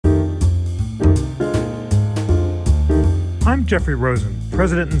I'm Jeffrey Rosen,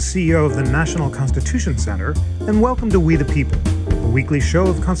 President and CEO of the National Constitution Center, and welcome to We the People, a weekly show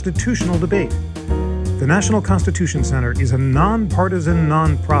of constitutional debate. The National Constitution Center is a nonpartisan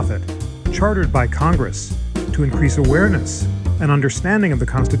nonprofit chartered by Congress to increase awareness and understanding of the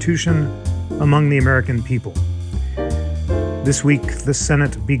Constitution among the American people. This week, the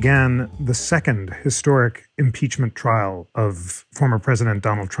Senate began the second historic impeachment trial of former President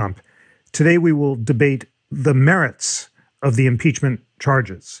Donald Trump. Today, we will debate the merits of the impeachment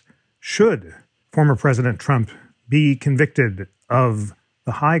charges. Should former President Trump be convicted of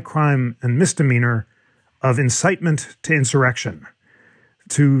the high crime and misdemeanor of incitement to insurrection?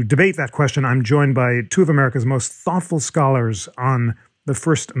 To debate that question, I'm joined by two of America's most thoughtful scholars on the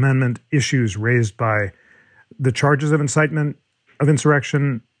First Amendment issues raised by the charges of incitement of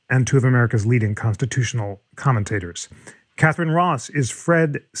insurrection and two of America's leading constitutional commentators. Catherine Ross is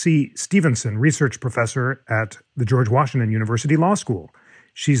Fred C. Stevenson Research Professor at the George Washington University Law School.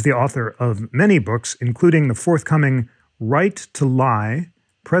 She's the author of many books, including the forthcoming Right to Lie,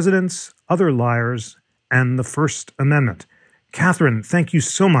 Presidents, Other Liars, and the First Amendment. Catherine, thank you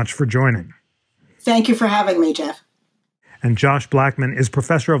so much for joining. Thank you for having me, Jeff. And Josh Blackman is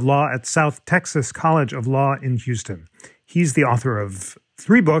Professor of Law at South Texas College of Law in Houston. He's the author of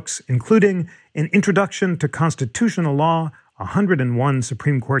 3 books, including An Introduction to Constitutional Law, 101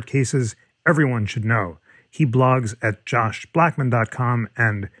 Supreme Court Cases Everyone Should Know. He blogs at joshblackman.com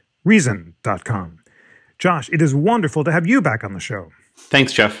and reason.com. Josh, it is wonderful to have you back on the show.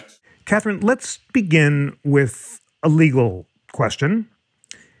 Thanks, Jeff. Catherine, let's begin with a legal question.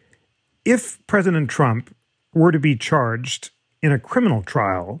 If President Trump were to be charged in a criminal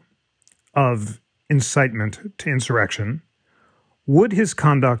trial of incitement to insurrection, would his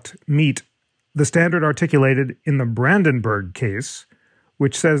conduct meet the standard articulated in the Brandenburg case,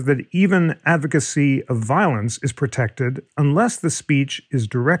 which says that even advocacy of violence is protected unless the speech is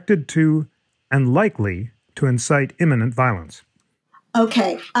directed to and likely to incite imminent violence?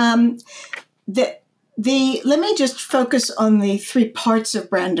 Okay. Let me just focus on the 3 parts of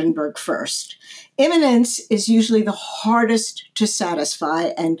Brandenburg first. Imminence is usually the hardest to satisfy,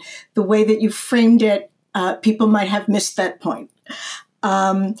 and the way that you framed it, people might have missed that point.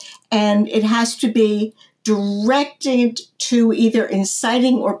 And it has to be directed to either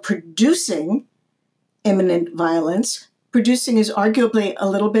inciting or producing imminent violence. Producing is arguably a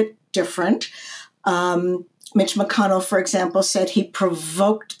little bit different. Mitch McConnell, for example, said he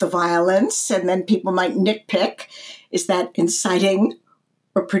provoked the violence, and then people might nitpick. Is that inciting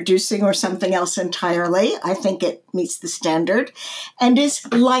or producing or something else entirely? I think it meets the standard and is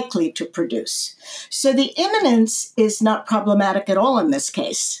likely to produce. So the imminence is not problematic at all in this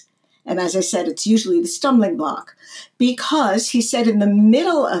case. And as I said, it's usually the stumbling block, because he said in the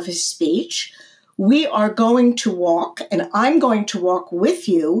middle of his speech, we are going to walk, and I'm going to walk with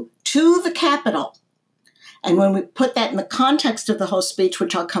you to the Capitol. And when we put that in the context of the whole speech,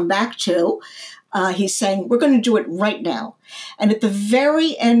 which I'll come back to, he's saying, we're going to do it right now. And at the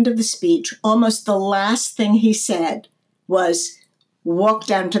very end of the speech, almost the last thing he said was, walk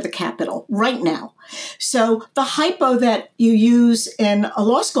down to the Capitol right now. So the hypo that you use in a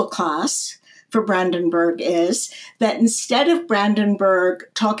law school class for Brandenburg is that instead of Brandenburg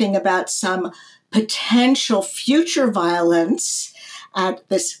talking about some potential future violence at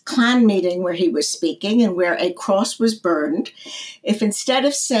this Klan meeting where he was speaking and where a cross was burned, if instead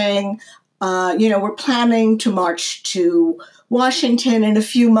of saying, we're planning to march to Washington in a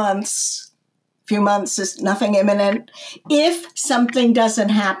few months is nothing imminent, if something doesn't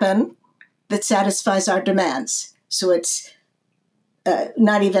happen that satisfies our demands. So it's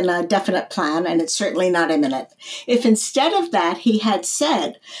not even a definite plan, and it's certainly not imminent. If instead of that, he had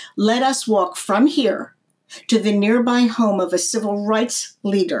said, let us walk from here to the nearby home of a civil rights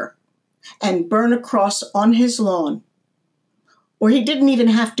leader and burn a cross on his lawn, or he didn't even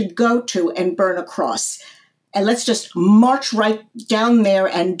have to go to and burn a cross, and let's just march right down there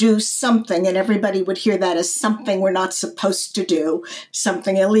and do something, and everybody would hear that as something we're not supposed to do,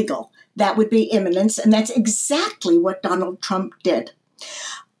 something illegal. That would be imminence, and that's exactly what Donald Trump did.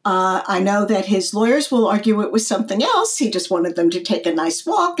 I know that his lawyers will argue it was something else. He just wanted them to take a nice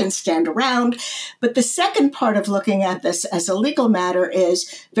walk and stand around. But the second part of looking at this as a legal matter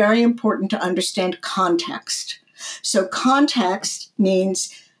is very important to understand context. So context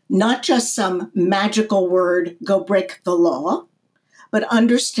means not just some magical word, go break the law, but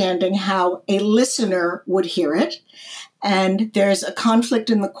understanding how a listener would hear it. And there's a conflict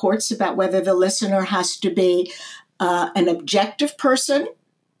in the courts about whether the listener has to be an objective person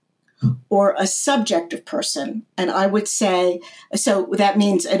or a subjective person. And I would say, so that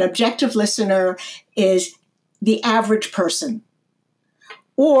means an objective listener is the average person?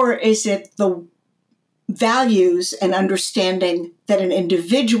 Or is it the values and understanding that an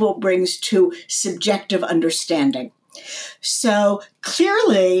individual brings to subjective understanding? So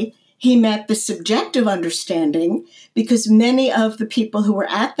clearly, he met the subjective understanding because many of the people who were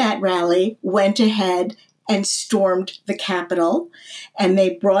at that rally went ahead and stormed the Capitol, and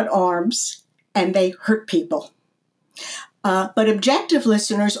they brought arms and they hurt people. But objective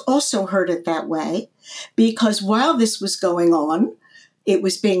listeners also heard it that way because while this was going on, it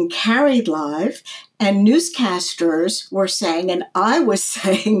was being carried live, and newscasters were saying, and I was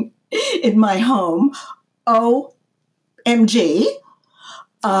saying in my home, OMG,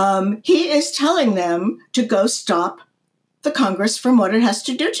 he is telling them to go stop the Congress from what it has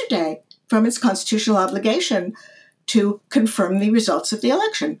to do today, from its constitutional obligation to confirm the results of the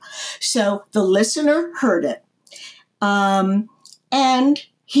election. So the listener heard it. And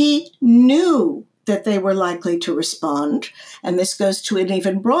he knew that they were likely to respond. And this goes to an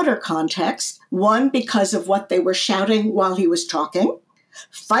even broader context. One, because of what they were shouting while he was talking.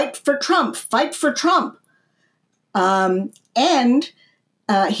 Fight for Trump, fight for Trump. And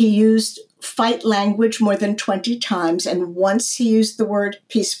he used fight language more than 20 times. And once he used the word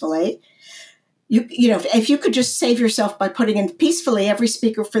peacefully. You know, if you could just save yourself by putting in peacefully, every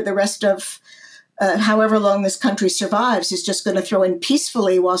speaker for the rest of however long this country survives is just going to throw in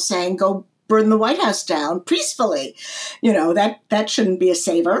peacefully while saying, go burn the White House down peacefully. You know, that shouldn't be a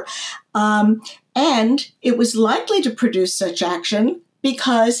saver. And it was likely to produce such action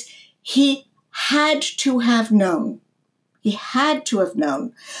because he had to have known. He had to have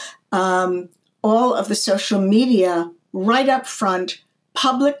known all of the social media right up front,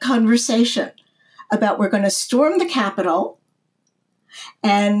 public conversation about we're going to storm the Capitol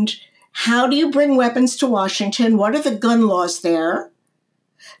and how do you bring weapons to Washington? What are the gun laws there?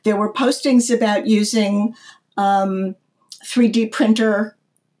 There were postings about using 3D printer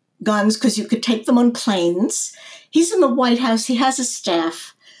guns because you could take them on planes. He's in the White House. He has a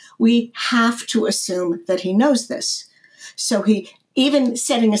staff. We have to assume that he knows this. So he, even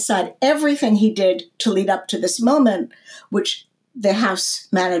setting aside everything he did to lead up to this moment, which the House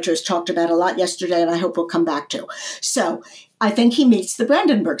managers talked about a lot yesterday, and I hope we'll come back to. So I think he meets the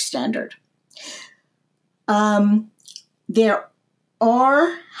Brandenburg standard. There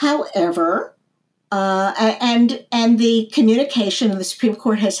are, however, and the communication, and the Supreme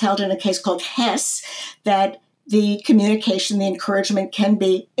Court has held in a case called Hess, that the communication, the encouragement can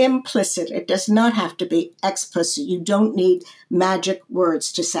be implicit. It does not have to be explicit. You don't need magic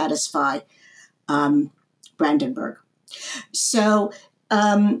words to satisfy Brandenburg. So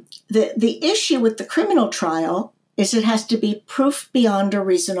the issue with the criminal trial is it has to be proof beyond a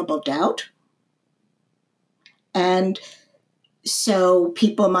reasonable doubt. And so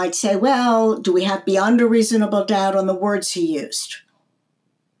people might say, well, do we have beyond a reasonable doubt on the words he used?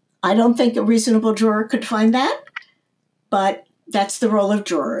 I don't think a reasonable juror could find that, but that's the role of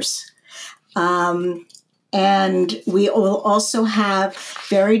jurors. And we will also have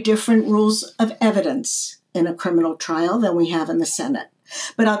very different rules of evidence in a criminal trial than we have in the Senate.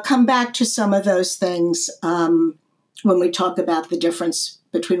 But I'll come back to some of those things when we talk about the difference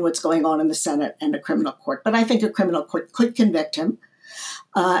between what's going on in the Senate and a criminal court. But I think a criminal court could convict him.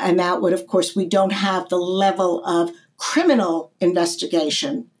 And that would, of course, we don't have the level of criminal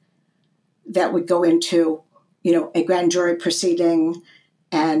investigation that would go into, you know, a grand jury proceeding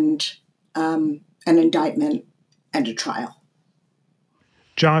and an indictment and a trial.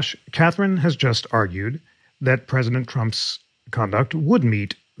 Josh, Catherine has just argued that President Trump's conduct would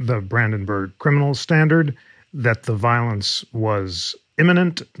meet the Brandenburg criminal standard, that the violence was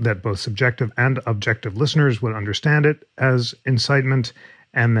imminent, that both subjective and objective listeners would understand it as incitement,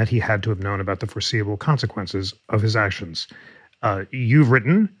 and that he had to have known about the foreseeable consequences of his actions. You've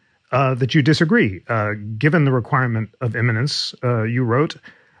written that you disagree. Given the requirement of imminence, you wrote,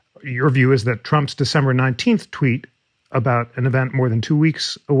 your view is that Trump's December 19th tweet about an event more than 2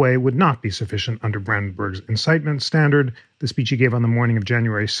 weeks away would not be sufficient under Brandenburg's incitement standard. The speech he gave on the morning of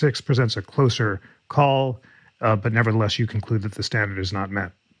January 6th presents a closer call, but nevertheless, you conclude that the standard is not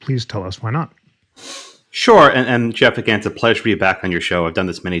met. Please tell us why not. Sure. And Jeff, again, it's a pleasure to be back on your show. I've done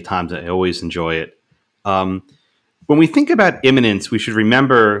this many times. I always enjoy it. When we think about imminence, we should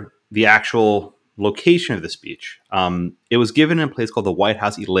remember the actual location of the speech. It was given in a place called the White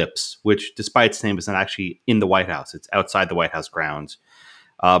House Ellipse, which, despite its name, is not actually in the White House. It's outside the White House grounds.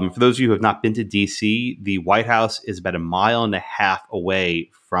 For those of you who have not been to D.C., the White House is about 1.5 miles away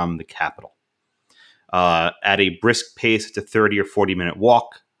from the Capitol. At a brisk pace, it's a 30 or 40-minute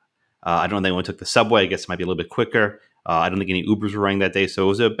walk. I don't know if anyone took the subway. I guess it might be a little bit quicker. I don't think any Ubers were running that day. So it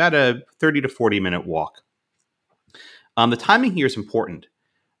was about a 30 to 40-minute walk. The timing here is important.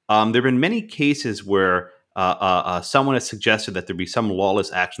 There have been many cases where someone has suggested that there be some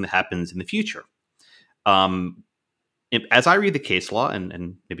lawless action that happens in the future. As I read the case law,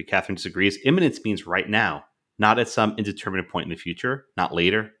 and maybe Catherine disagrees, imminence means right now, not at some indeterminate point in the future, not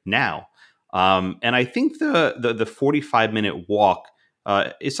later, now. And I think the 45-minute walk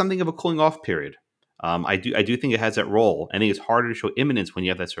is something of a cooling off period. I do think it has that role. I think it's harder to show imminence when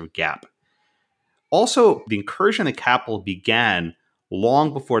you have that sort of gap. Also, the incursion in the Capitol began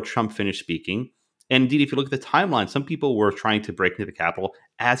long before Trump finished speaking. And indeed, if you look at the timeline, some people were trying to break into the Capitol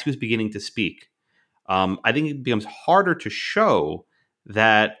as he was beginning to speak. I think it becomes harder to show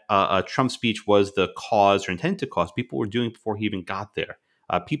that Trump's speech was the cause or intent to cause. People were doing it before he even got there.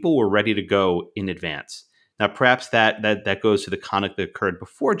 People were ready to go in advance. Now, perhaps that goes to the conduct that occurred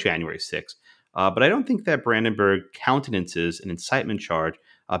before January 6th. But I don't think that Brandenburg countenances an incitement charge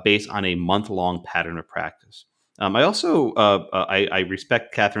based on a month-long pattern of practice. I also I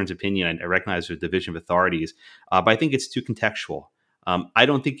respect Catherine's opinion. I recognize there's a division of authorities, but I think it's too contextual. I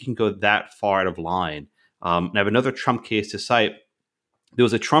don't think you can go that far out of line. I have another Trump case to cite. There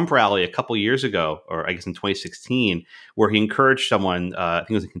was a Trump rally a couple years ago, or I guess in 2016, where he encouraged someone, I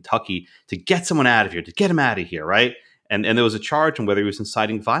think it was in Kentucky, to get someone out of here, to get him out of here, right? And there was a charge on whether he was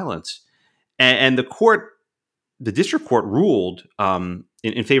inciting violence. And the district court ruled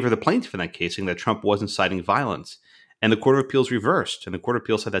in favor of the plaintiff in that case, saying that Trump was inciting violence. And the Court of Appeals reversed, and the Court of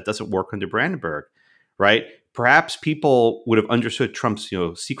Appeals said that doesn't work under Brandenburg, right? Perhaps people would have understood Trump's,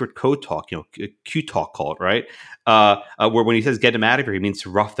 secret code talk, Q talk called, right? Where when he says get them out of here, he means to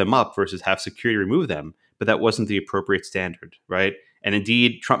rough them up versus have security remove them. But that wasn't the appropriate standard, right? And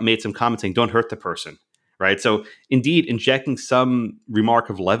indeed, Trump made some comments saying, don't hurt the person, right? So indeed, injecting some remark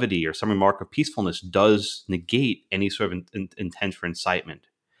of levity or some remark of peacefulness does negate any sort of intent for incitement.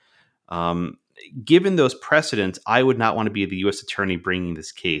 Given those precedents, I would not want to be the U.S. attorney bringing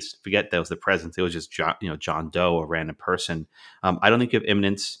this case. Forget that was the president; it was just John Doe, a random person. I don't think you have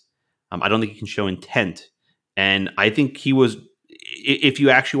imminence. I don't think you can show intent, and I think he was. If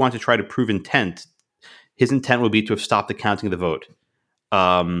you actually want to try to prove intent, his intent would be to have stopped the counting of the vote.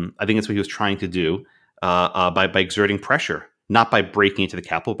 I think that's what he was trying to do by exerting pressure, not by breaking into the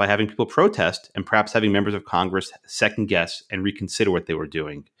Capitol, by having people protest and perhaps having members of Congress second guess and reconsider what they were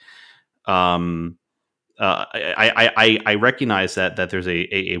doing. I recognize that there's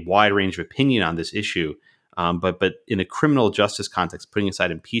a wide range of opinion on this issue, but in a criminal justice context, putting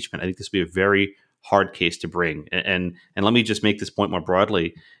aside impeachment, I think this would be a very hard case to bring. And let me just make this point more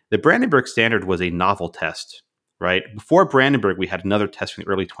broadly: the Brandenburg Standard was a novel test, right? Before Brandenburg, we had another test from the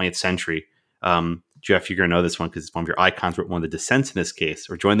early 20th century. Jeff, you're going to know this one because it's one of your icons, wrote one of the dissents in this case,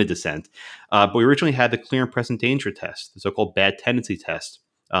 or joined the dissent. But we originally had the clear and present danger test, the so-called bad tendency test.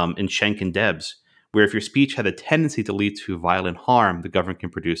 In Schenck and Debs, where if your speech had a tendency to lead to violent harm, the government can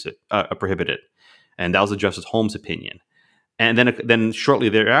prohibit it. And that was the Justice Holmes opinion. And then shortly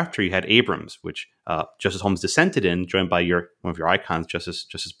thereafter, you had Abrams, which Justice Holmes dissented in, joined by one of your icons,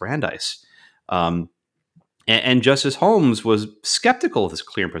 Justice Brandeis. And Justice Holmes was skeptical of this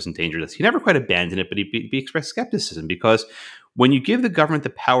clear and present danger test. He never quite abandoned it, but he expressed skepticism because when you give the government the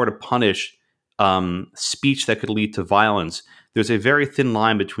power to punish speech that could lead to violence, there's a very thin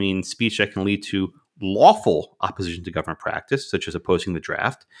line between speech that can lead to lawful opposition to government practice, such as opposing the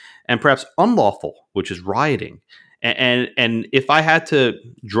draft, and perhaps unlawful, which is rioting. And if I had to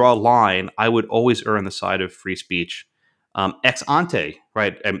draw a line, I would always err on the side of free speech. Ex ante,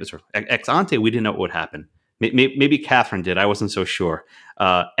 right? Ex ante, we didn't know what would happen. Maybe Catherine did. I wasn't so sure.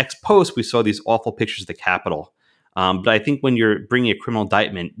 Ex post, we saw these awful pictures of the Capitol. But I think when you're bringing a criminal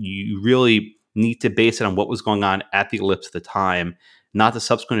indictment, you really need to base it on what was going on at the ellipse at the time, not the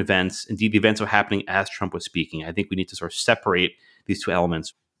subsequent events. Indeed, the events were happening as Trump was speaking. I think we need to sort of separate these two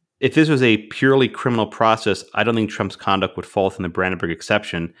elements. If this was a purely criminal process, I don't think Trump's conduct would fall within the Brandenburg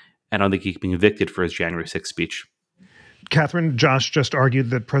exception. I don't think he could be convicted for his January 6th speech. Catherine, Josh just argued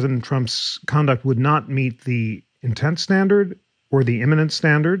that President Trump's conduct would not meet the intent standard or the imminent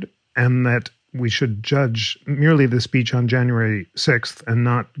standard, and that we should judge merely the speech on January 6th and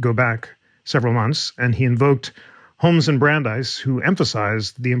not go back several months. And he invoked Holmes and Brandeis, who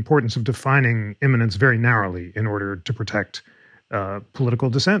emphasized the importance of defining imminence very narrowly in order to protect political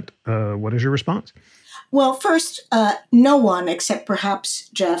dissent. What is your response? Well, first, no one except perhaps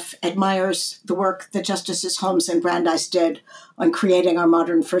Jeff admires the work that Justices Holmes and Brandeis did on creating our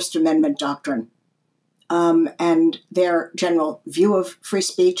modern First Amendment doctrine. And their general view of free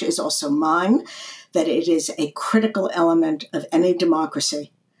speech is also mine, that it is a critical element of any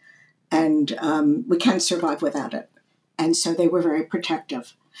democracy. And we can't survive without it. And so they were very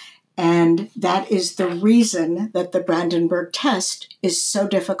protective. And that is the reason that the Brandenburg test is so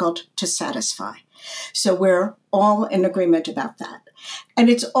difficult to satisfy. So we're all in agreement about that. And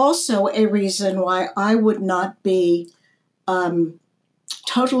it's also a reason why I would not be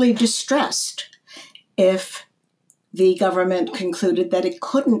totally distressed if the government concluded that it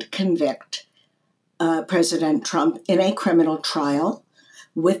couldn't convict President Trump in a criminal trial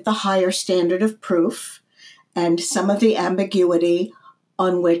with the higher standard of proof and some of the ambiguity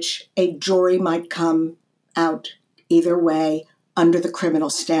on which a jury might come out either way under the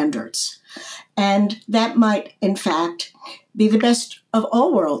criminal standards. And that might, in fact, be the best of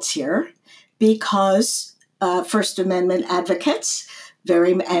all worlds here, because First Amendment advocates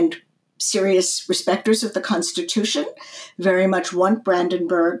and serious respecters of the Constitution very much want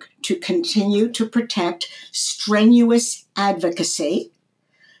Brandenburg to continue to protect strenuous advocacy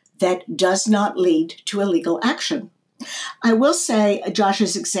that does not lead to illegal action. I will say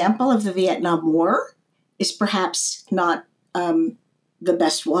Josh's example of the Vietnam War is perhaps not the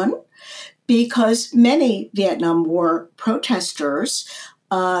best one, because many Vietnam War protesters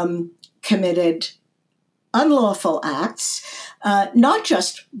committed unlawful acts, not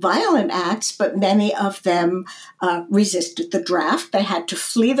just violent acts, but many of them resisted the draft. They had to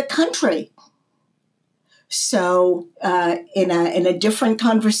flee the country. So in a different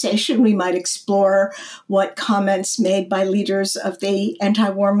conversation, we might explore what comments made by leaders of the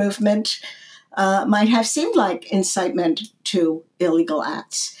anti-war movement might have seemed like incitement to illegal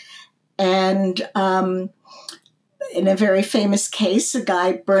acts. And in a very famous case, a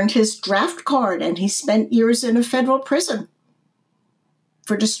guy burned his draft card and he spent years in a federal prison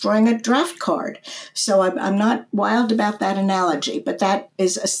for destroying a draft card. So I'm not wild about that analogy, but that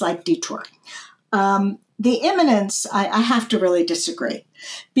is a slight detour. The imminence, I have to really disagree,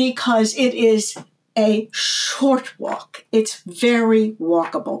 because it is a short walk. It's very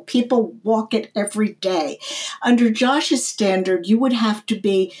walkable. People walk it every day. Under Josh's standard, you would have to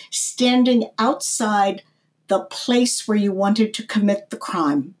be standing outside the place where you wanted to commit the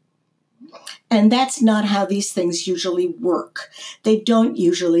crime. And that's not how these things usually work. They don't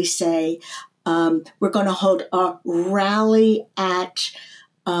usually say, we're going to hold a rally at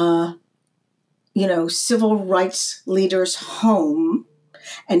civil rights leaders' home.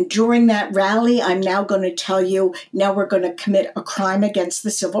 And during that rally, I'm now going to tell you, now we're going to commit a crime against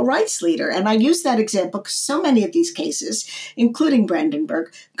the civil rights leader. And I use that example because so many of these cases, including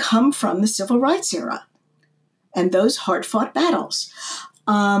Brandenburg, come from the civil rights era and those hard-fought battles.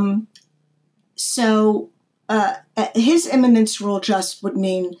 His imminence rule just would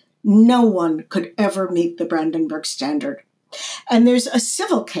mean no one could ever meet the Brandenburg standard. And there's a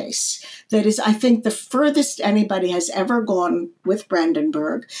civil case that is, I think, the furthest anybody has ever gone with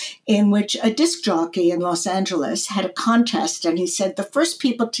Brandenburg, in which a disc jockey in Los Angeles had a contest, and he said the first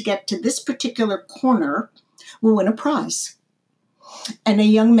people to get to this particular corner will win a prize. And a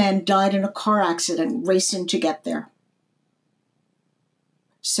young man died in a car accident racing to get there.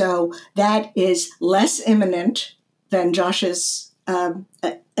 So that is less imminent than Josh's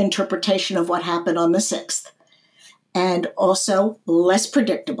interpretation of what happened on the 6th. And also less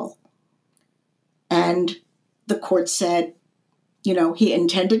predictable. And the court said, he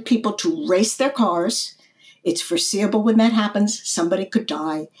intended people to race their cars. It's foreseeable when that happens, somebody could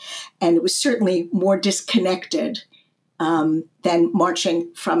die. And it was certainly more disconnected than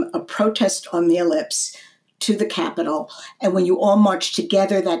marching from a protest on the ellipse to the Capitol. And when you all march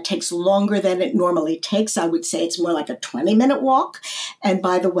together, that takes longer than it normally takes. I would say it's more like a 20-minute walk. And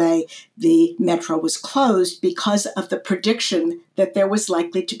by the way, the metro was closed because of the prediction that there was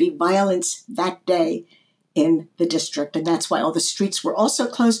likely to be violence that day in the district. And that's why all the streets were also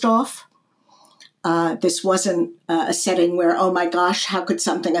closed off. This wasn't a setting where, oh my gosh, how could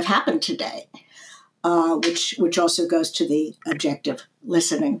something have happened today? Which also goes to the objective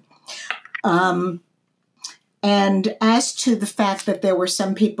listening. And as to the fact that there were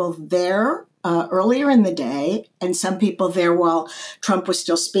some people there earlier in the day and some people there while Trump was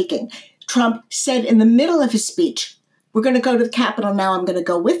still speaking, Trump said in the middle of his speech, we're going to go to the Capitol now, I'm going to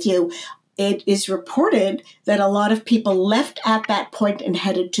go with you. It is reported that a lot of people left at that point and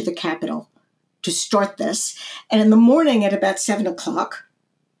headed to the Capitol to start this. And in the morning at about 7 o'clock,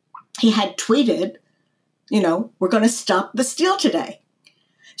 he had tweeted, we're going to stop the steal today.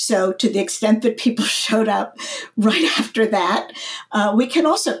 So to the extent that people showed up right after that, we can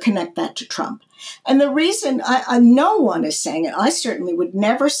also connect that to Trump. And the reason no one is saying it, I certainly would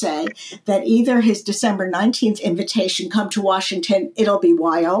never say that either his December 19th invitation, come to Washington, it'll be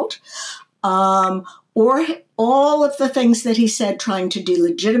wild, or all of the things that he said trying to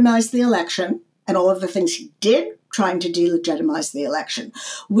delegitimize the election, and all of the things he did trying to delegitimize the election,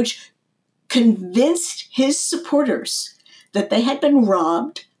 which convinced his supporters that they had been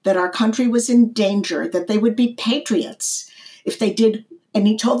robbed, that our country was in danger, that they would be patriots if they did. And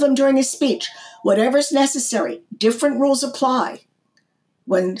he told them during his speech, whatever's necessary, different rules apply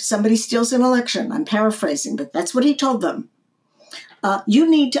when somebody steals an election. I'm paraphrasing, but that's what he told them. You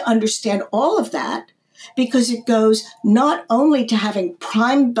need to understand all of that, because it goes not only to having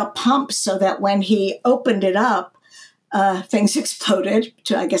primed the pump so that when he opened it up, things exploded.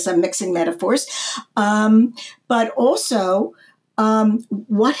 I guess I'm mixing metaphors. But also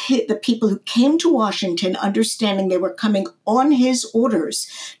the people who came to Washington understanding they were coming on his orders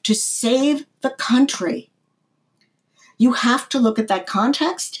to save the country. You have to look at that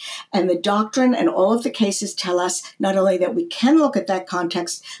context, and the doctrine and all of the cases tell us not only that we can look at that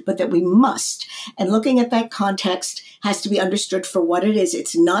context, but that we must. And looking at that context has to be understood for what it is.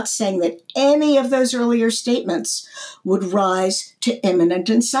 It's not saying that any of those earlier statements would rise to imminent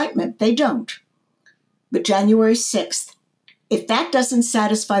incitement. They don't. But January 6th, if that doesn't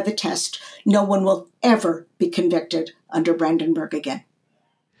satisfy the test, no one will ever be convicted under Brandenburg again.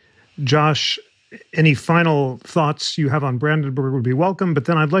 Josh, any final thoughts you have on Brandenburg would be welcome, but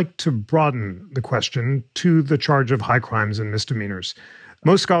then I'd like to broaden the question to the charge of high crimes and misdemeanors.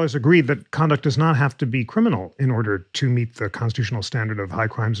 Most scholars agree that conduct does not have to be criminal in order to meet the constitutional standard of high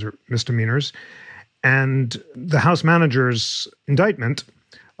crimes or misdemeanors. And the House manager's indictment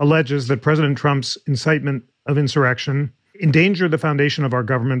alleges that President Trump's incitement of insurrection endangered the foundation of our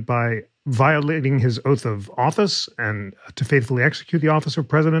government by violating his oath of office and to faithfully execute the office of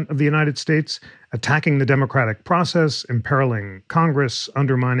President of the United States, attacking the democratic process, imperiling Congress,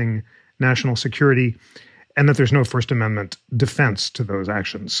 undermining national security, and that there's no First Amendment defense to those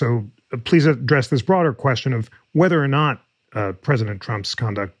actions. So please address this broader question of whether or not President Trump's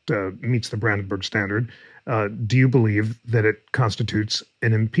conduct meets the Brandenburg standard. Do you believe that it constitutes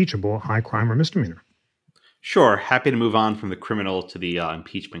an impeachable high crime or misdemeanor? Sure. Happy to move on from the criminal to the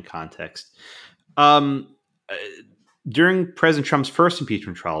impeachment context. During President Trump's first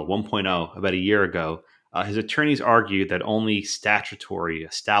impeachment trial, 1.0, about a year ago, his attorneys argued that only statutory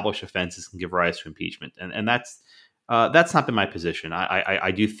established offenses can give rise to impeachment. And that's not been my position.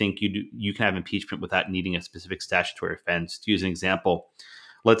 I do think you can have impeachment without needing a specific statutory offense. To use an example,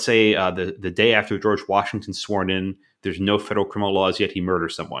 let's say the day after George Washington's sworn in, there's no federal criminal laws yet, he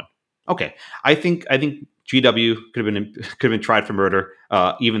murders someone. Okay, I think GW could have been tried for murder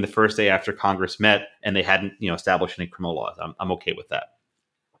even the first day after Congress met and they hadn't established any criminal laws. I'm okay with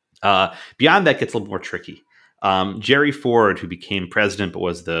that. Beyond that gets a little more tricky. Jerry Ford, who became president but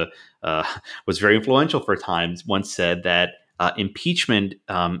was very influential for times, once said that impeachment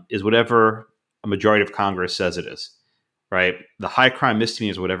is whatever a majority of Congress says it is. Right? The high crime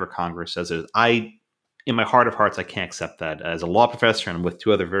misdemeanor is whatever Congress says it is. In my heart of hearts, I can't accept that. As a law professor and with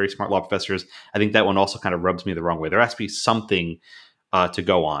two other very smart law professors, I think that one also kind of rubs me the wrong way. There has to be something to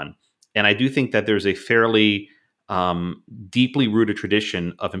go on. And I do think that there's a fairly deeply rooted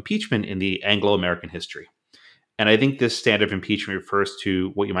tradition of impeachment in the Anglo-American history. And I think this standard of impeachment refers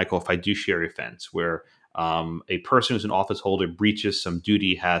to what you might call a fiduciary offense, where a person who's an office holder breaches some duty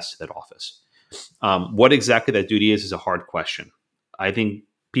he has to that office. What exactly that duty is a hard question. I think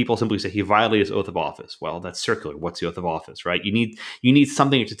people simply say he violated his oath of office. Well, that's circular. What's the oath of office, right? You need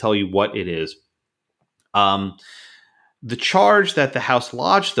something to tell you what it is. The charge that the House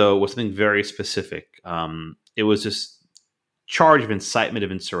lodged, though, was something very specific. It was this charge of incitement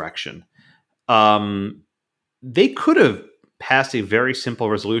of insurrection. They could have passed a very simple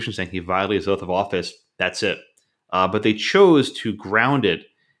resolution saying he violated his oath of office. That's it. But they chose to ground it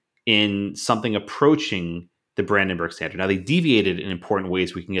in something approaching the Brandenburg standard. Now, they deviated in important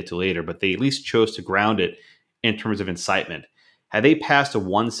ways we can get to later, but they at least chose to ground it in terms of incitement. Had they passed a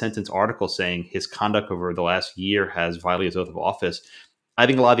one-sentence article saying his conduct over the last year has violated his oath of office, I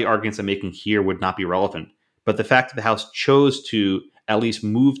think a lot of the arguments I'm making here would not be relevant. But the fact that the House chose to at least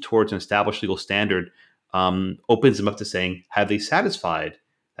move towards an established legal standard opens them up to saying, have they satisfied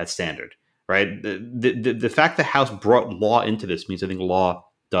that standard? Right? The fact the House brought law into this means I think law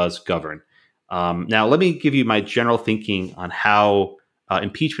does govern. Now, let me give you my general thinking on how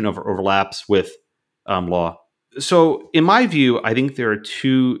impeachment overlaps with law. So, in my view, I think there are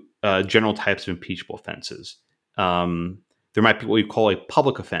two general types of impeachable offenses. There might be what we call a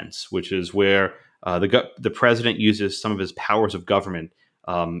public offense, which is where the president uses some of his powers of government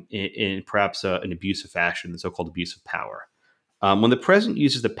in perhaps an abusive fashion, the so-called abuse of power. When the president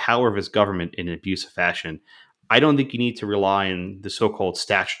uses the power of his government in an abusive fashion, I don't think you need to rely on the so-called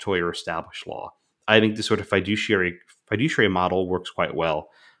statutory or established law. I think the sort of fiduciary model works quite well.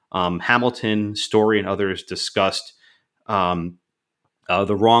 Hamilton, Story, and others discussed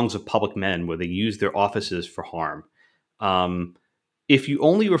the wrongs of public men where they use their offices for harm. If you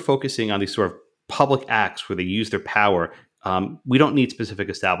only were focusing on these sort of public acts where they use their power, we don't need specific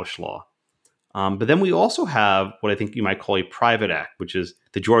established law. But then we also have what I think you might call a private act, which is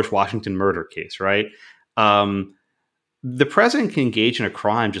the George Washington murder case, right? The president can engage in a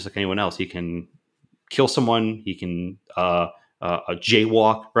crime just like anyone else. He can kill someone. He can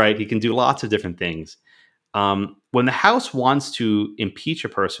jaywalk, right? He can do lots of different things. When the House wants to impeach a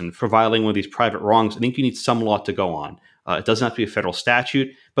person for violating one of these private wrongs, I think you need some law to go on. It doesn't have to be a federal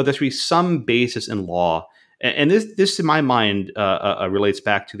statute, but there should be some basis in law. And this, in my mind, relates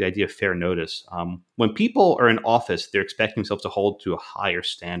back to the idea of fair notice. When people are in office, they're expecting themselves to hold to a higher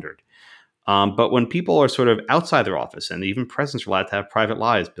standard. But when people are sort of outside their office, and even presidents are allowed to have private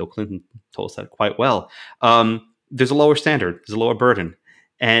lives, Bill Clinton told us that quite well, there's a lower standard, there's a lower burden.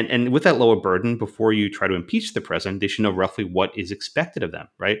 And with that lower burden, before you try to impeach the president, they should know roughly what is expected of them,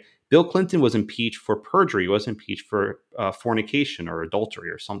 right? Bill Clinton was impeached for perjury. He was impeached for fornication or adultery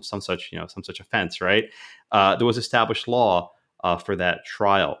or some such offense, right? There was established law for that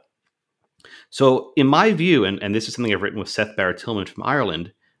trial. So in my view, and this is something I've written with Seth Barrett-Tillman from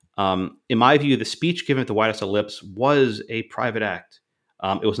Ireland, in my view, the speech given at the White House ellipse was a private act.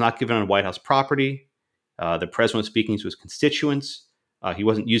 It was not given on White House property. The president was speaking to his constituents. He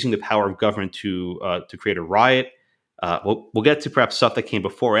wasn't using the power of government to create a riot. We'll get to perhaps stuff that came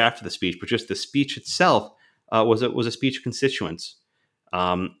before or after the speech, but just the speech itself was a speech of constituents.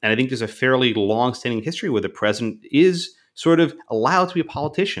 And I think there's a fairly long-standing history where the president is sort of allowed to be a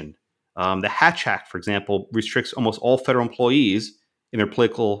politician. The Hatch Act, for example, restricts almost all federal employees in their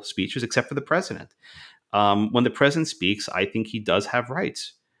political speeches except for the president. When the president speaks, I think he does have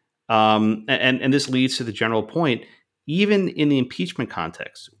rights. And this leads to the general point. Even in the impeachment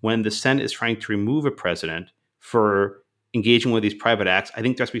context, when the Senate is trying to remove a president for engaging with these private acts, I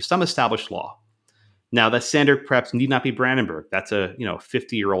think there has to be some established law. Now, that standard perhaps need not be Brandenburg. That's a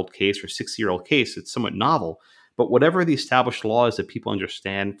 50-year-old case or 60-year-old case. It's somewhat novel. But whatever the established law is that people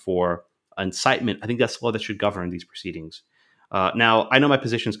understand for incitement, I think that's the law that should govern these proceedings. Now, I know my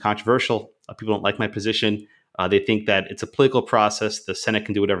position is controversial. People don't like my position. They think that it's a political process. The Senate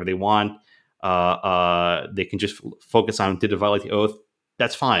can do whatever they want. They can just focus on did it violate the oath.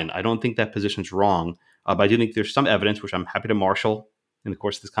 That's fine. I don't think that position is wrong. But I do think there's some evidence, which I'm happy to marshal in the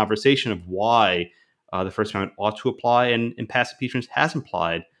course of this conversation, of why the First Amendment ought to apply and in past impeachments has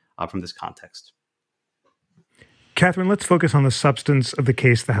implied from this context. Catherine, let's focus on the substance of the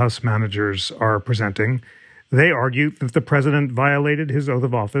case the House managers are presenting. They argue that the president violated his oath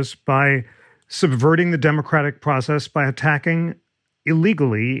of office by subverting the democratic process by attacking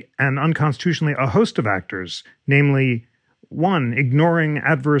illegally and unconstitutionally a host of actors, namely, one, ignoring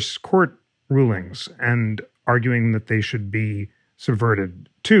adverse court rulings and arguing that they should be subverted.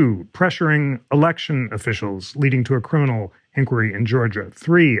 Two, pressuring election officials, leading to a criminal inquiry in Georgia.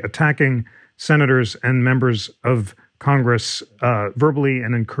 Three, attacking senators and members of Congress verbally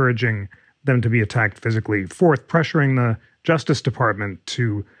and encouraging them to be attacked physically. Fourth, pressuring the Justice Department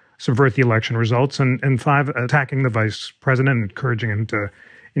to subvert the election results. And five, attacking the vice president and encouraging him to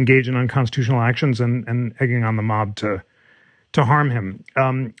engage in unconstitutional actions and egging on the mob to harm him.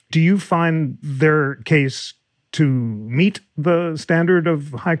 Do you find their case to meet the standard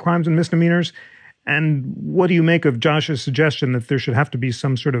of high crimes and misdemeanors? And what do you make of Josh's suggestion that there should have to be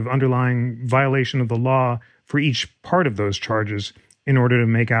some sort of underlying violation of the law for each part of those charges in order to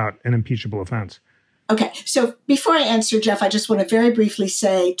make out an impeachable offense? Okay, so before I answer, Jeff, I just want to very briefly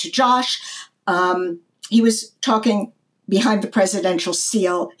say to Josh, he was talking behind the presidential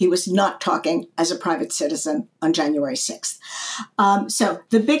seal. He was not talking as a private citizen on January 6th. So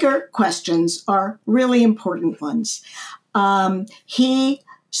the bigger questions are really important ones. He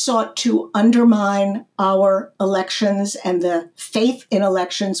sought to undermine our elections and the faith in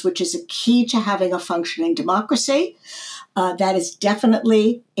elections, which is a key to having a functioning democracy. That is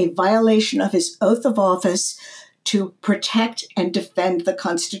definitely a violation of his oath of office to protect and defend the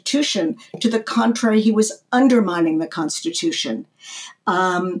Constitution. To the contrary, he was undermining the Constitution.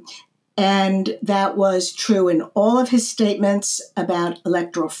 And that was true in all of his statements about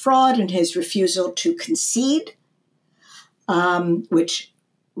electoral fraud and his refusal to concede, which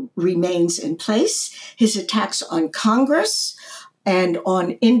remains in place. His attacks on Congress and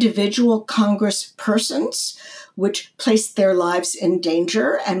on individual Congress persons, which placed their lives in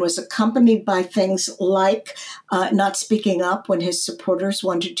danger and was accompanied by things like not speaking up when his supporters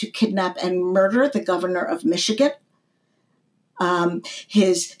wanted to kidnap and murder the governor of Michigan.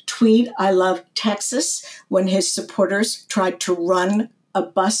 His tweet, "I love Texas," when his supporters tried to run a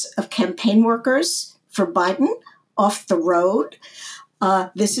bus of campaign workers for Biden off the road.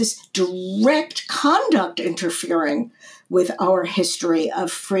 This is direct conduct interfering with our history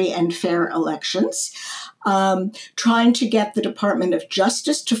of free and fair elections, trying to get the Department of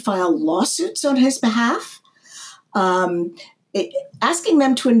Justice to file lawsuits on his behalf. Asking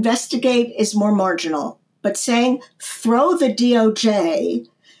them to investigate is more marginal, but saying throw the DOJ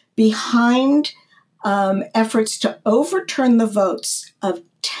behind efforts to overturn the votes of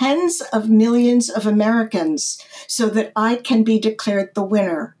tens of millions of Americans so that I can be declared the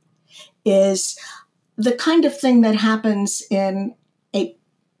winner is the kind of thing that happens in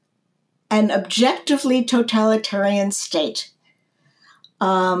an objectively totalitarian state.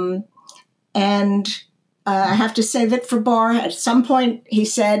 I have to say that for Barr, at some point, he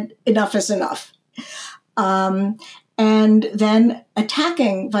said, enough is enough. And then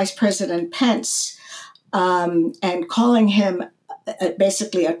attacking Vice President Pence and calling him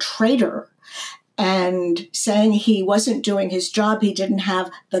basically a traitor and saying he wasn't doing his job, he didn't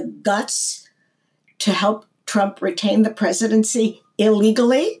have the guts to help Trump retain the presidency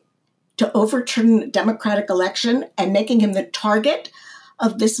illegally, to overturn the Democratic election, and making him the target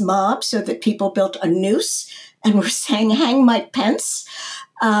of this mob so that people built a noose and were saying, hang Mike Pence.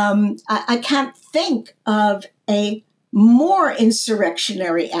 I can't think of a more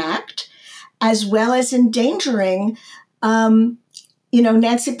insurrectionary act, as well as endangering,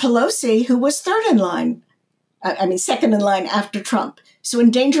 Nancy Pelosi, who was second in line after Trump. So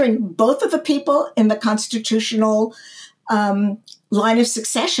endangering both of the people in the constitutional line of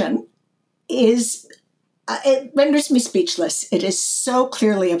succession it renders me speechless. It is so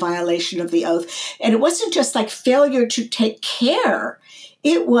clearly a violation of the oath. And it wasn't just like failure to take care.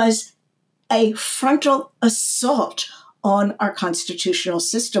 It was a frontal assault on our constitutional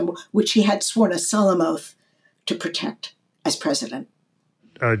system, which he had sworn a solemn oath to protect as president.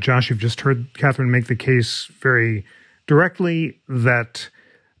 Josh, you've just heard Catherine make the case very directly that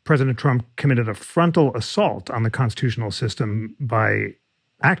President Trump committed a frontal assault on the constitutional system by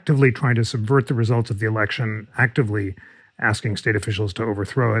actively trying to subvert the results of the election, actively asking state officials to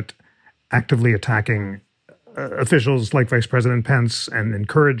overthrow it, actively attacking officials like Vice President Pence and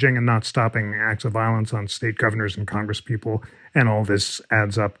encouraging and not stopping acts of violence on state governors and congresspeople. And all this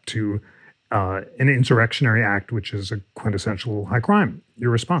adds up to an insurrectionary act, which is a quintessential high crime.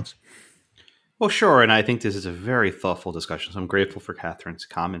 Your response? Well, sure. And I think this is a very thoughtful discussion. So I'm grateful for Catherine's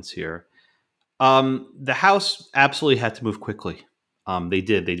comments here. The House absolutely had to move quickly. They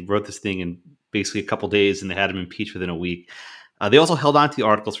did. They wrote this thing in basically a couple days, and they had him impeached within a week. They also held on to the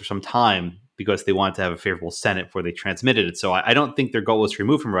articles for some time because they wanted to have a favorable Senate before they transmitted it. So I don't think their goal was to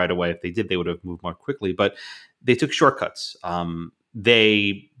remove him right away. If they did, they would have moved more quickly. But they took shortcuts.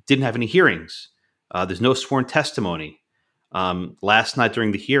 They didn't have any hearings. There's no sworn testimony. Last night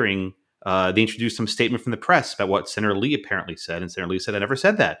during the hearing, they introduced some statement from the press about what Senator Lee apparently said. And Senator Lee said, I never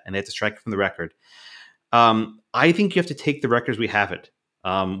said that. And they had to strike it from the record. I think you have to take the record as we have it.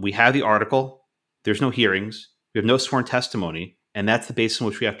 We have the article. There's no hearings. We have no sworn testimony. And that's the basis on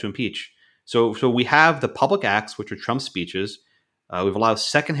which we have to impeach. So we have the public acts, which are Trump's speeches. We've allowed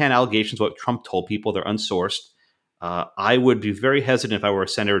secondhand allegations of what Trump told people. They're unsourced. I would be very hesitant if I were a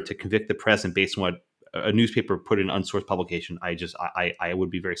senator to convict the president based on what a newspaper put in an unsourced publication. I would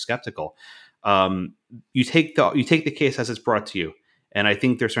be very skeptical. You take the case as it's brought to you. And I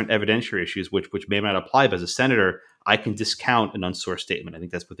think there's certain evidentiary issues which may not apply. But as a senator, I can discount an unsourced statement. I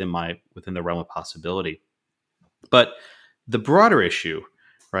think that's within the realm of possibility. But the broader issue,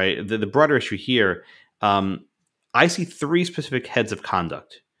 right? The broader issue here, I see three specific heads of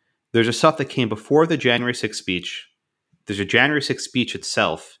conduct. There's a stuff that came before the January 6th speech. There's a January 6th speech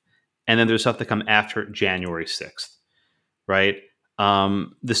itself. And then there's stuff that come after January 6th, right?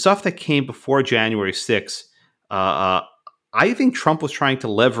 The stuff that came before January 6th, I think Trump was trying to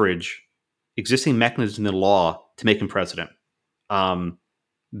leverage existing mechanisms in the law to make him president.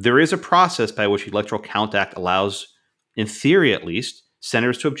 There is a process by which the Electoral Count Act allows, in theory at least,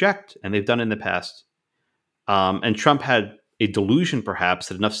 senators to object, and they've done it in the past. And Trump had a delusion, perhaps,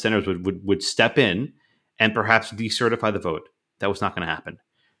 that enough senators would step in and perhaps decertify the vote. That was not going to happen.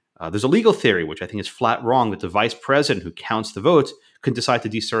 There's a legal theory, which I think is flat wrong, that the vice president who counts the votes can decide to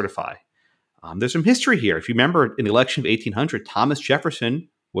decertify. There's some history here. If you remember, in the election of 1800, Thomas Jefferson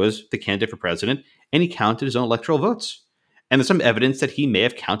was the candidate for president, and he counted his own electoral votes. And there's some evidence that he may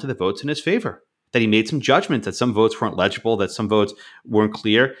have counted the votes in his favor, that he made some judgments, that some votes weren't legible, that some votes weren't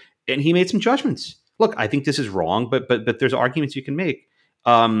clear, and he made some judgments. Look, I think this is wrong, but there's arguments you can make.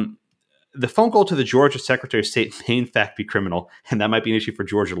 The phone call to the Georgia Secretary of State may in fact be criminal, and that might be an issue for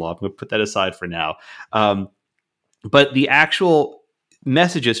Georgia law. I'm going to put that aside for now. But the actual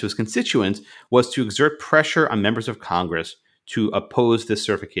messages to his constituents was to exert pressure on members of Congress to oppose this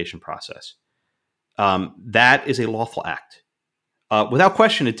certification process. That is a lawful act. Without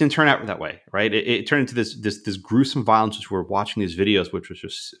question, it didn't turn out that way, right? It turned into this gruesome violence, which we're watching these videos, which was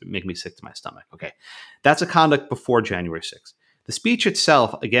just making me sick to my stomach. Okay, that's a conduct before January 6th. The speech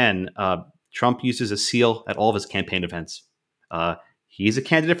itself, again, Trump uses a seal at all of his campaign events. He's a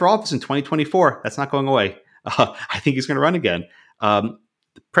candidate for office in 2024. That's not going away. I think he's going to run again. The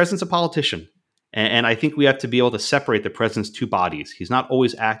president's a politician. And I think we have to be able to separate the president's two bodies. He's not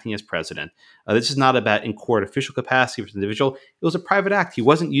always acting as president. This is not about in court official capacity versus individual. It was a private act. He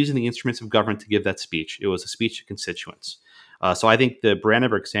wasn't using the instruments of government to give that speech. It was a speech to constituents. So I think the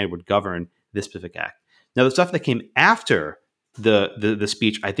Brandenburg Standard would govern this specific act. Now, the stuff that came after the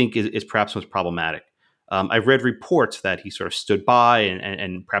speech, I think, is perhaps most problematic. I've read reports that he sort of stood by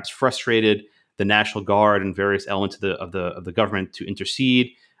and perhaps frustrated the National Guard and various elements of the government to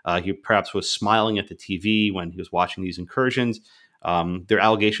intercede. He perhaps was smiling at the TV when he was watching these incursions. There are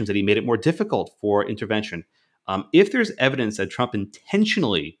allegations that he made it more difficult for intervention. If there's evidence that Trump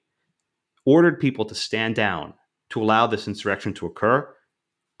intentionally ordered people to stand down to allow this insurrection to occur,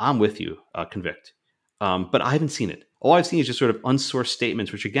 I'm with you, convict. But I haven't seen it. All I've seen is just sort of unsourced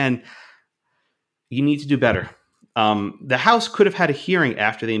statements, which, again, you need to do better. The House could have had a hearing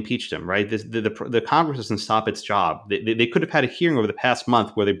after they impeached him, right? The Congress doesn't stop its job. They could have had a hearing over the past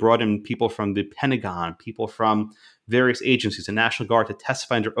month where they brought in people from the Pentagon, people from various agencies, the National Guard, to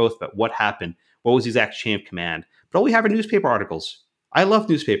testify under oath about what happened, what was the exact chain of command. But all we have are newspaper articles. I love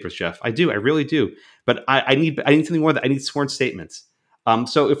newspapers, Jeff. I do. I really do. But I need something more. I need sworn statements.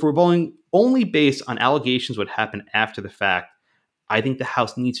 So if we're going only based on allegations what happened after the fact, I think the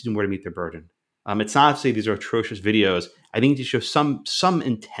House needs to do more to meet their burden. It's not to say these are atrocious videos. I think to show some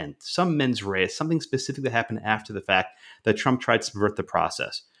intent, some mens rea, something specific that happened after the fact that Trump tried to subvert the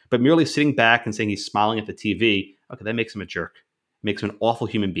process. But merely sitting back and saying he's smiling at the TV, okay, that makes him a jerk. It makes him an awful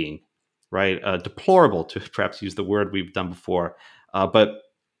human being, right? Deplorable, to perhaps use the word we've done before. But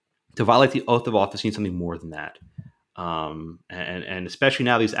to violate the oath of office, you need something more than that. And especially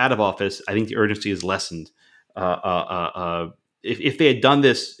now that he's out of office, I think the urgency is lessened. If they had done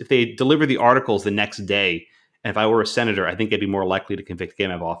this, if they had delivered the articles the next day, and if I were a senator, I think I'd be more likely to convict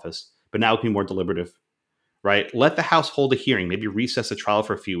him of office. But now it can be more deliberative, right? Let the House hold a hearing, maybe recess the trial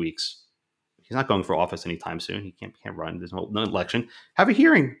for a few weeks. He's not going for office anytime soon. He can't run. There's no election. Have a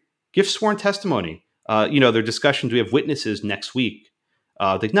hearing. Give sworn testimony. There are discussions. We have witnesses next week.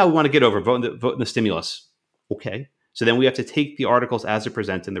 No, we want to get over vote in the stimulus. Okay. So then we have to take the articles as they're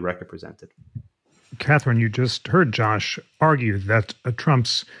presented and the record presented. Catherine, you just heard Josh argue that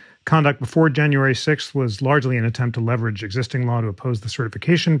Trump's conduct before January 6th was largely an attempt to leverage existing law to oppose the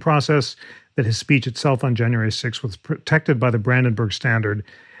certification process, that his speech itself on January 6th was protected by the Brandenburg Standard,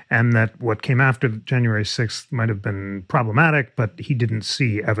 and that what came after January 6th might have been problematic, but he didn't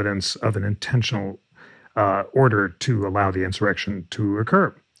see evidence of an intentional order to allow the insurrection to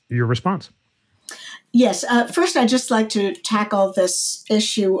occur. Your response? Yes. First, I'd just like to tackle this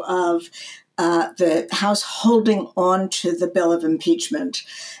issue of the House holding on to the bill of impeachment.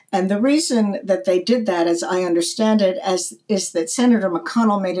 And the reason that they did that, as I understand it, is that Senator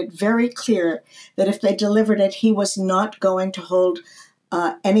McConnell made it very clear that if they delivered it, he was not going to hold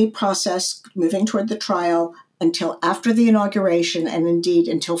any process moving toward the trial until after the inauguration, and indeed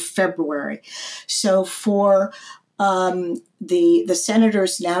until February. So for the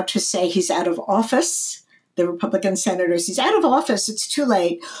senators now to say he's out of office, the Republican senators, he's out of office, it's too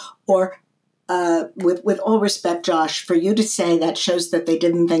late, or with all respect, Josh, for you to say that shows that they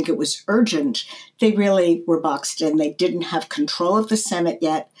didn't think it was urgent. They really were boxed in. They didn't have control of the Senate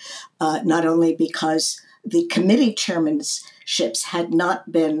yet, not only because the committee chairmanships had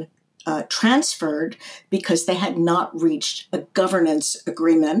not been transferred, because they had not reached a governance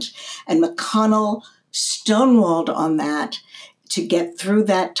agreement. And McConnell stonewalled on that to get through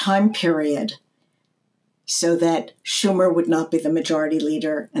that time period so that Schumer would not be the majority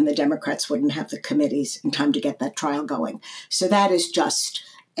leader and the Democrats wouldn't have the committees in time to get that trial going. So that is just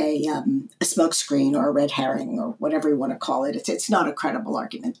a smokescreen or a red herring or whatever you want to call it. It's not a credible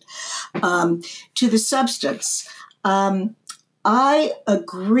argument. To the substance, I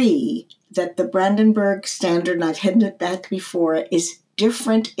agree that the Brandenburg Standard, and I've hinted back before, is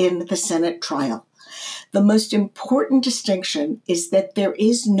different in the Senate trial. The most important distinction is that there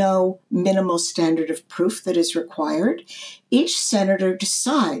is no minimal standard of proof that is required. Each senator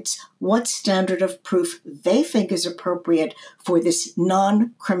decides what standard of proof they think is appropriate for this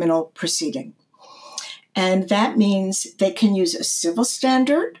non-criminal proceeding. And that means they can use a civil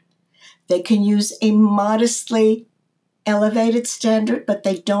standard, they can use a modestly elevated standard, but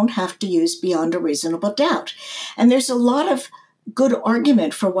they don't have to use beyond a reasonable doubt. And there's a lot of good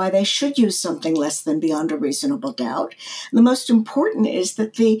argument for why they should use something less than beyond a reasonable doubt. The most important is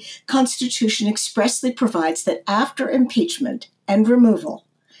that the Constitution expressly provides that after impeachment and removal,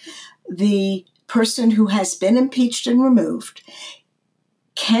 the person who has been impeached and removed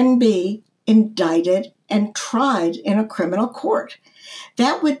can be indicted and tried in a criminal court.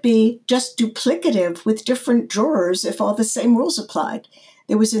 That would be just duplicative with different jurors if all the same rules applied.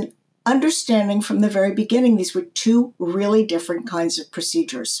 There was an understanding from the very beginning these were two really different kinds of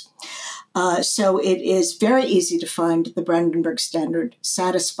procedures. So it is very easy to find the Brandenburg Standard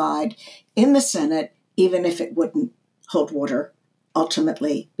satisfied in the Senate, even if it wouldn't hold water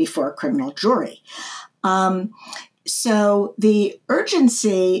ultimately before a criminal jury. So the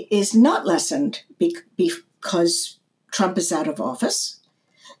urgency is not lessened because Trump is out of office.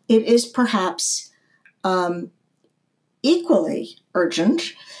 It is perhaps equally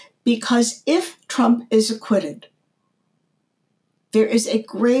urgent because if Trump is acquitted, there is a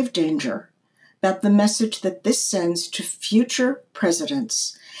grave danger about the message that this sends to future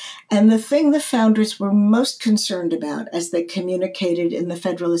presidents. And the thing the founders were most concerned about as they communicated in the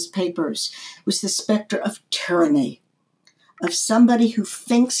Federalist Papers was the specter of tyranny, of somebody who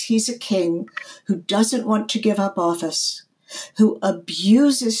thinks he's a king, who doesn't want to give up office, who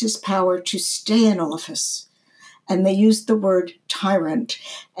abuses his power to stay in office. And they used the word tyrant.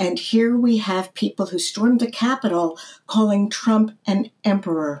 And here we have people who stormed the Capitol calling Trump an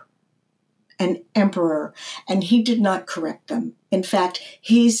emperor. And he did not correct them. In fact,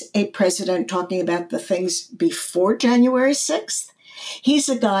 he's a president talking about the things before January 6th. He's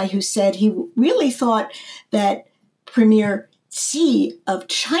a guy who said he really thought that Premier Xi of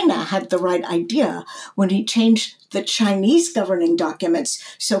China had the right idea when he changed the Chinese governing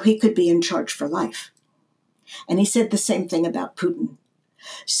documents so he could be in charge for life. And he said the same thing about Putin.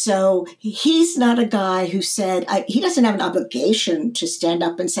 So he's not a guy who said, he doesn't have an obligation to stand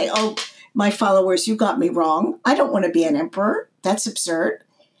up and say, oh, my followers, you got me wrong. I don't want to be an emperor. That's absurd.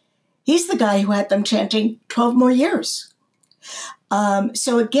 He's the guy who had them chanting 12 more years.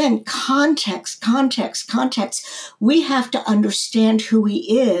 So again, context. We have to understand who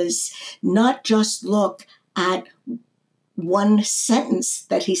he is, not just look at one sentence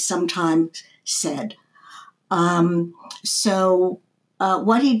that he sometimes said. What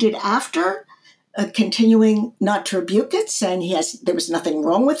he did after, continuing not to rebuke it, saying there was nothing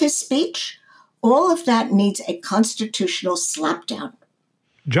wrong with his speech, all of that needs a constitutional slapdown.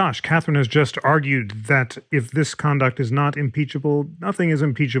 Josh, Catherine has just argued that if this conduct is not impeachable, nothing is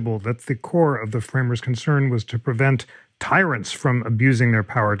impeachable, that the core of the framers' concern was to prevent tyrants from abusing their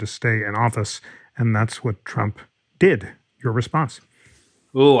power to stay in office, and that's what Trump did. Your response?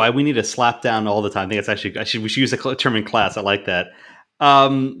 Oh, we need a slap down all the time. I think we should use a term in class. I like that.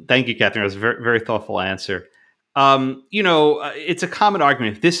 Thank you, Catherine. It was a very, very thoughtful answer. It's a common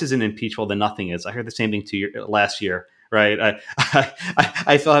argument. If this isn't impeachable, then nothing is. I heard the same thing last year, right?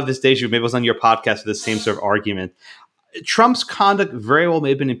 I still have this deja vu. Maybe it was on your podcast with the same sort of argument. Trump's conduct very well may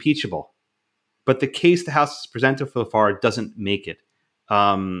have been impeachable, but the case the House has presented so far doesn't make it.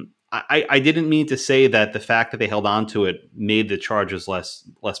 I didn't mean to say that the fact that they held on to it made the charges less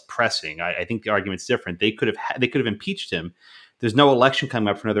pressing. I think the argument's different. They could have impeached him. There's no election coming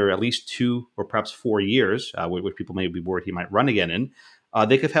up for another at least 2 or perhaps 4 years, which people may be worried he might run again in.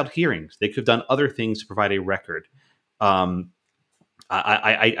 They could have held hearings. They could have done other things to provide a record. I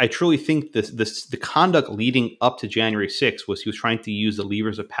truly think the conduct leading up to January 6th was he was trying to use the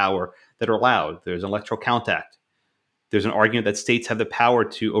levers of power that are allowed. There's an Electoral Count Act. There's an argument that states have the power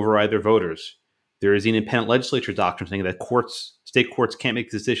to override their voters. There is the independent legislature doctrine saying that state courts can't make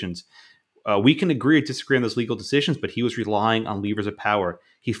decisions. We can agree or disagree on those legal decisions, but he was relying on levers of power.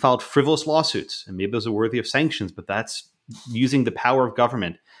 He filed frivolous lawsuits, and maybe those are worthy of sanctions, but that's using the power of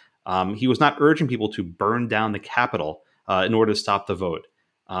government. He was not urging people to burn down the Capitol in order to stop the vote.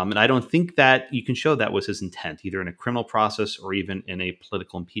 And I don't think that you can show that was his intent, either in a criminal process or even in a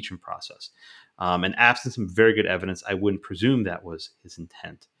political impeachment process. And absent some very good evidence, I wouldn't presume that was his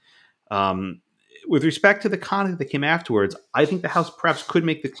intent. With respect to the conduct that came afterwards, I think the House perhaps could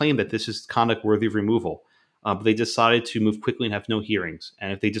make the claim that this is conduct worthy of removal. But they decided to move quickly and have no hearings.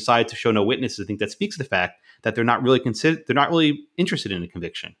 And if they decide to show no witnesses, I think that speaks to the fact that they're not really interested in a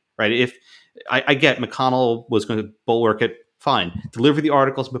conviction, right? If I get McConnell was going to bulwark it, fine. Deliver the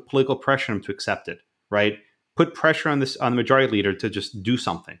articles, but political pressure on him to accept it, right? Put pressure on the majority leader to just do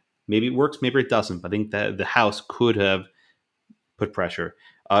something. Maybe it works, maybe it doesn't. But I think that the House could have put pressure.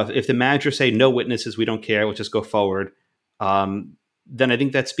 If the managers say no witnesses, we don't care, we'll just go forward, then I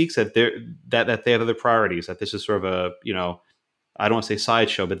think that speaks that they have other priorities. That this is sort of I don't want to say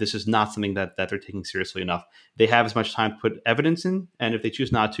sideshow, but this is not something that they're taking seriously enough. They have as much time to put evidence in, and if they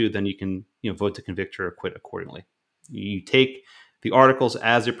choose not to, then you can vote to convict or acquit accordingly. You take the articles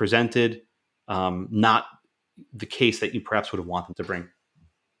as they're presented, not the case that you perhaps would have wanted them to bring.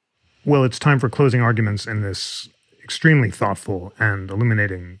 Well, it's time for closing arguments in this extremely thoughtful and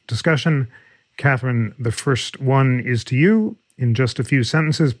illuminating discussion. Catherine, the first one is to you. In just a few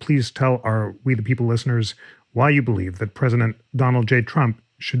sentences, please tell our We the People listeners why you believe that President Donald J. Trump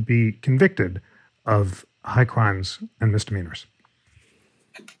should be convicted of high crimes and misdemeanors.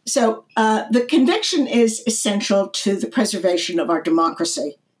 So the conviction is essential to the preservation of our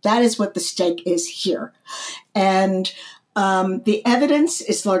democracy. That is what the stake is here. And the evidence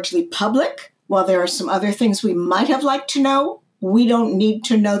is largely public. While there are some other things we might have liked to know, we don't need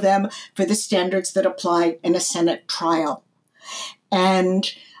to know them for the standards that apply in a Senate trial. And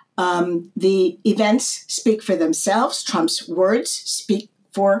the events speak for themselves. Trump's words speak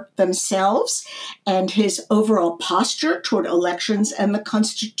for themselves, and his overall posture toward elections and the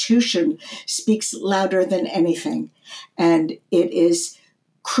Constitution speaks louder than anything. And it is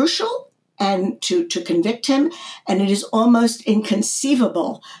crucial and to convict him, and it is almost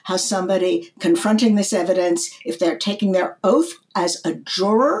inconceivable how somebody confronting this evidence, if they're taking their oath as a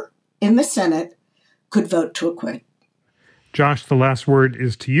juror in the Senate, could vote to acquit. Josh, the last word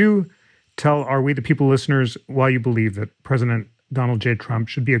is to you. Tell our We the People listeners why you believe that President Donald J. Trump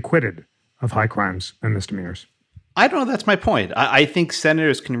should be acquitted of high crimes and misdemeanors. I don't know. That's my point. I think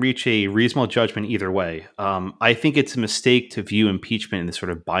senators can reach a reasonable judgment either way. I think it's a mistake to view impeachment in this sort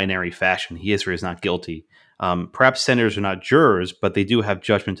of binary fashion. He is or is not guilty. Perhaps senators are not jurors, but they do have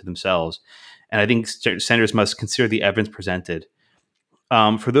judgment to themselves. And I think senators must consider the evidence presented.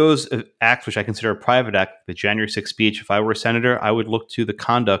 For those acts which I consider a private act, the January 6th speech, if I were a senator, I would look to the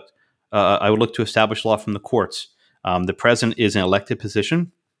conduct. I would look to establish law from the courts. The president is an elected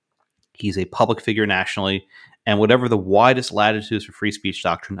position. He's a public figure nationally. And whatever the widest latitudes for free speech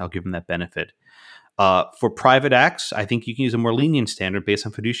doctrine, I'll give him that benefit. For private acts, I think you can use a more lenient standard based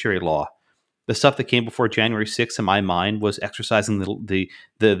on fiduciary law. The stuff that came before January 6th, in my mind, was exercising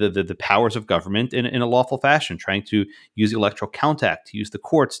the powers of government in a lawful fashion, trying to use the Electoral Count Act, to use the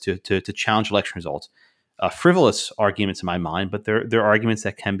courts to challenge election results. Frivolous arguments in my mind, but they're arguments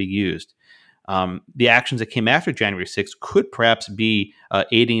that can be used. The actions that came after January 6th could perhaps be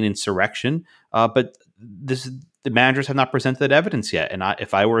aiding an insurrection, but the managers have not presented that evidence yet. And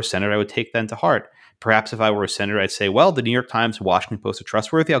if I were a senator, I would take that to heart. Perhaps if I were a senator, I'd say, well, the New York Times and Washington Post are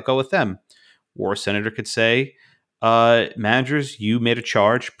trustworthy. I'll go with them. Or a senator could say, managers, you made a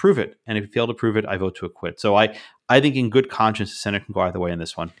charge, prove it. And if you fail to prove it, I vote to acquit. So I think in good conscience, the Senate can go either way in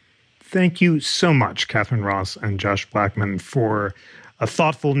this one. Thank you so much, Catherine Ross and Josh Blackman, for a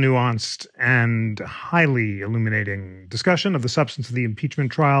thoughtful, nuanced, and highly illuminating discussion of the substance of the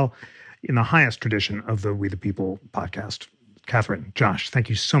impeachment trial in the highest tradition of the We the People podcast. Catherine, Josh, thank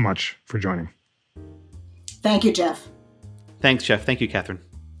you so much for joining. Thank you, Jeff. Thanks, Jeff. Thank you, Catherine.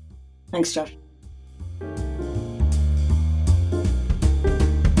 Thanks, Josh.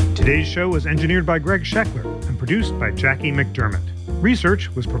 Today's show was engineered by Greg Scheckler and produced by Jackie McDermott. Research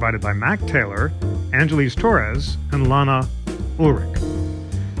was provided by Mac Taylor, Angeles Torres, and Lana Ulrich.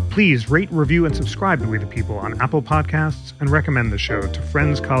 Please rate, review, and subscribe to We the People on Apple Podcasts and recommend the show to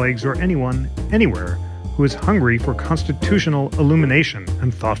friends, colleagues, or anyone, anywhere, who is hungry for constitutional illumination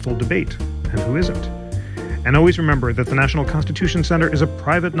and thoughtful debate, and who isn't. And always remember that the National Constitution Center is a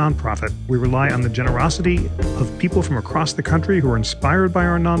private nonprofit. We rely on the generosity of people from across the country who are inspired by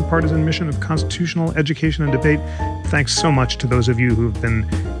our nonpartisan mission of constitutional education and debate. Thanks so much to those of you who have been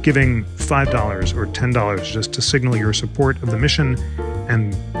giving $5 or $10 just to signal your support of the mission.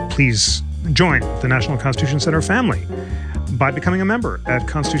 And please join the National Constitution Center family by becoming a member at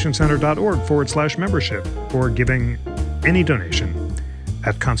constitutioncenter.org/membership or giving any donation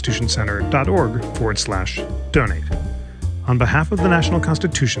at constitutioncenter.org/donate. On behalf of the National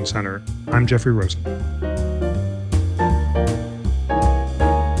Constitution Center, I'm Jeffrey Rosen.